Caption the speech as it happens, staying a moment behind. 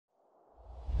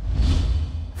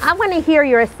I want to hear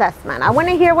your assessment. I want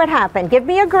to hear what happened. Give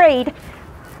me a grade.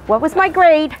 What was my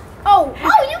grade? Oh,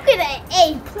 you get an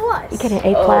A+. You get an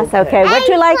A+? Okay. What'd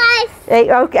you like?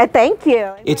 Okay, thank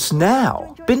you. It's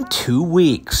now been 2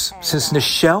 weeks since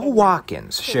Nichelle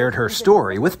Watkins shared her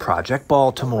story with Project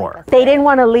Baltimore. They didn't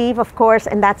want to leave, of course,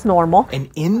 and that's normal. And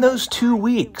in those 2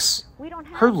 weeks,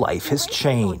 her life has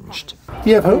changed. Do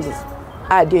you have hope?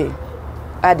 I do.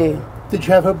 I do. Did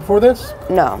you have hope before this?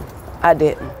 No, I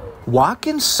didn't.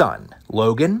 Watkins' son,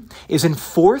 Logan, is in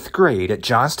 4th grade at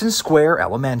Johnston Square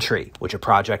Elementary, which a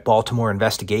Project Baltimore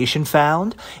investigation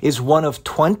found is one of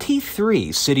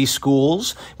 23 city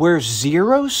schools where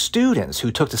 0 students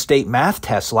who took the state math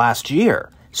test last year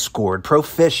scored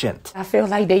proficient. I feel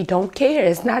like they don't care.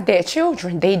 It's not their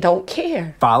children. They don't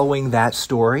care. Following that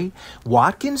story,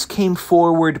 Watkins came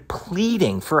forward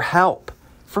pleading for help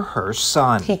for her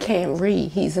son. He can't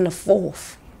read. He's in the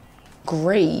 4th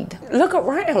grade. Look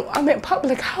around. I'm in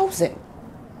public housing.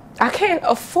 I can't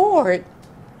afford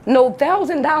no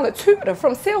 $1,000 tutor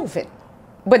from Sylvan,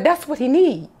 but that's what he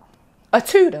needs, a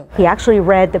tutor. He actually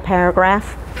read the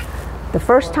paragraph the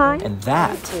first time. And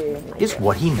that is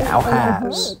what he now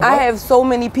has. I have so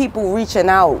many people reaching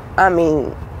out. I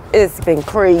mean, it's been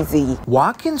crazy.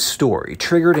 Watkins' story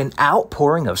triggered an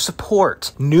outpouring of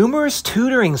support. Numerous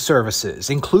tutoring services,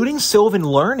 including Sylvan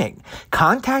Learning,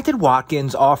 contacted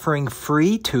Watkins offering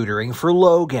free tutoring for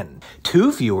Logan.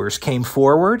 2 viewers came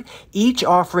forward, each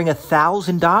offering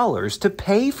 $1,000 to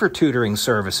pay for tutoring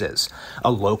services.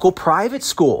 A local private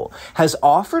school has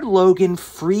offered Logan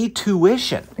free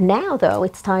tuition. Now, though,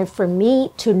 it's time for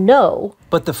me to know.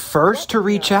 But the first to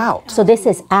reach out So this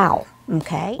is Al.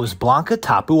 Okay. was Blanca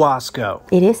Tapuasco.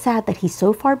 It is sad that he's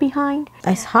so far behind.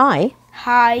 As high.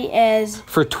 High as...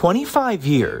 For 25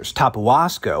 years,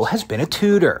 Tapuasco has been a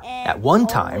tutor, at one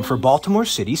time for Baltimore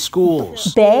City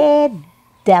schools.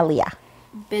 Bedelia.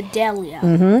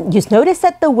 Just notice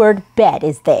that the word bed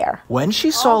is there. When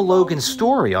she saw Logan's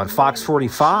story on Fox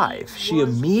 45, she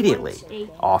immediately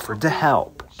offered to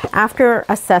help. After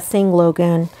assessing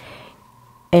Logan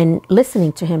and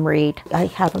listening to him read, I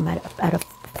have him at a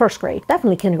 1st grade,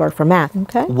 definitely kindergarten for math,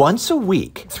 okay? Once a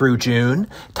week through June,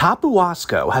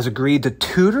 Tapuasco has agreed to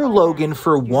tutor Logan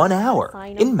for 1 hour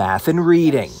in math and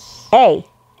reading. A.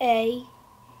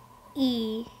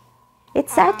 E.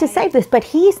 It's sad to say this, but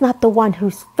he's not the one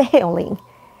who's failing.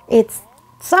 It's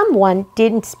someone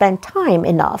didn't spend time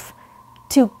enough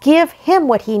to give him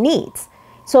what he needs.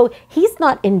 So he's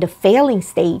not in the failing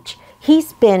stage.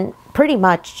 He's been pretty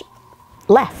much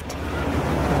left.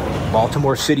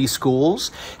 Baltimore City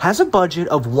Schools has a budget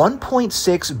of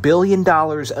 $1.6 billion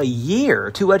a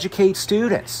year to educate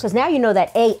students. Because now you know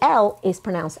that A-L is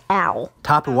pronounced Al.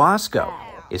 Tapuasco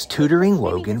is tutoring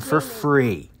Logan for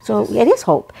free. So it is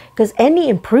hope, because any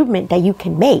improvement that you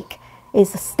can make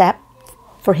is a step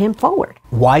for him forward.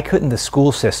 Why couldn't the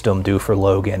school system do for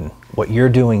Logan what you're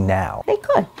doing now? They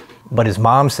could. But his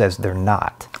mom says they're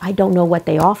not. I don't know what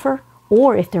they offer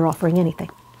or if they're offering anything.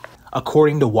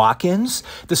 According to Watkins,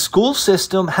 the school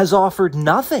system has offered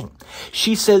nothing.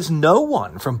 She says no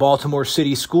one from Baltimore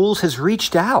City Schools has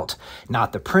reached out.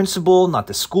 Not the principal, not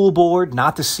the school board,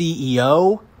 not the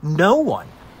CEO, no one.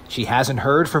 She hasn't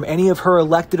heard from any of her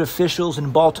elected officials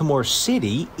in Baltimore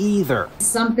City either.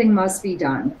 Something must be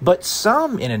done. But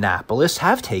some in Annapolis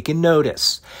have taken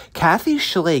notice. Kathy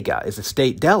Schlega is a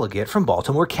state delegate from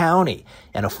Baltimore County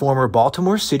and a former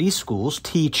Baltimore City Schools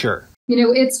teacher. You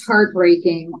know, it's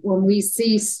heartbreaking when we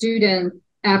see student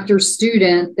after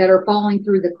student that are falling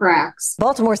through the cracks.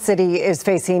 Baltimore City is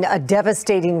facing a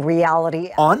devastating reality.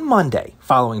 On Monday,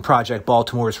 following Project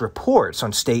Baltimore's reports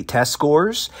on state test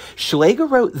scores, Schlega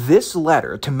wrote this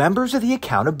letter to members of the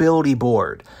Accountability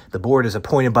Board. The board is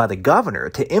appointed by the governor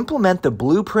to implement the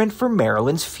blueprint for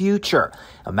Maryland's future,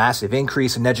 a massive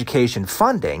increase in education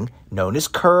funding known as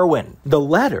Kerwin. The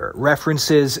letter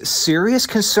references serious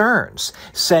concerns,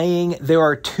 saying there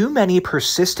are too many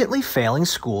persistently failing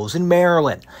schools in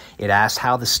Maryland. It asks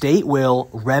how the state will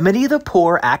remedy the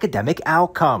poor academic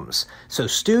outcomes so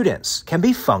students can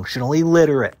be functionally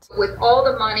literate. With all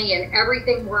the money and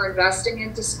everything we're investing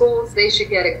into schools, they should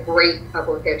get a great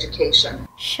public education.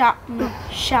 Shower.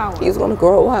 He's going to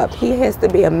grow up. He has to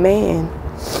be a man.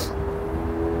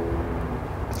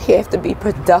 He has to be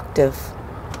productive.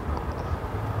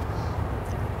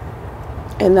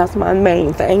 And that's my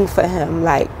main thing for him.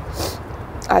 Like,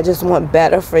 I just want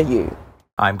better for you.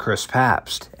 I'm Chris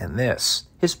Pabst, and this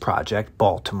is Project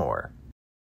Baltimore.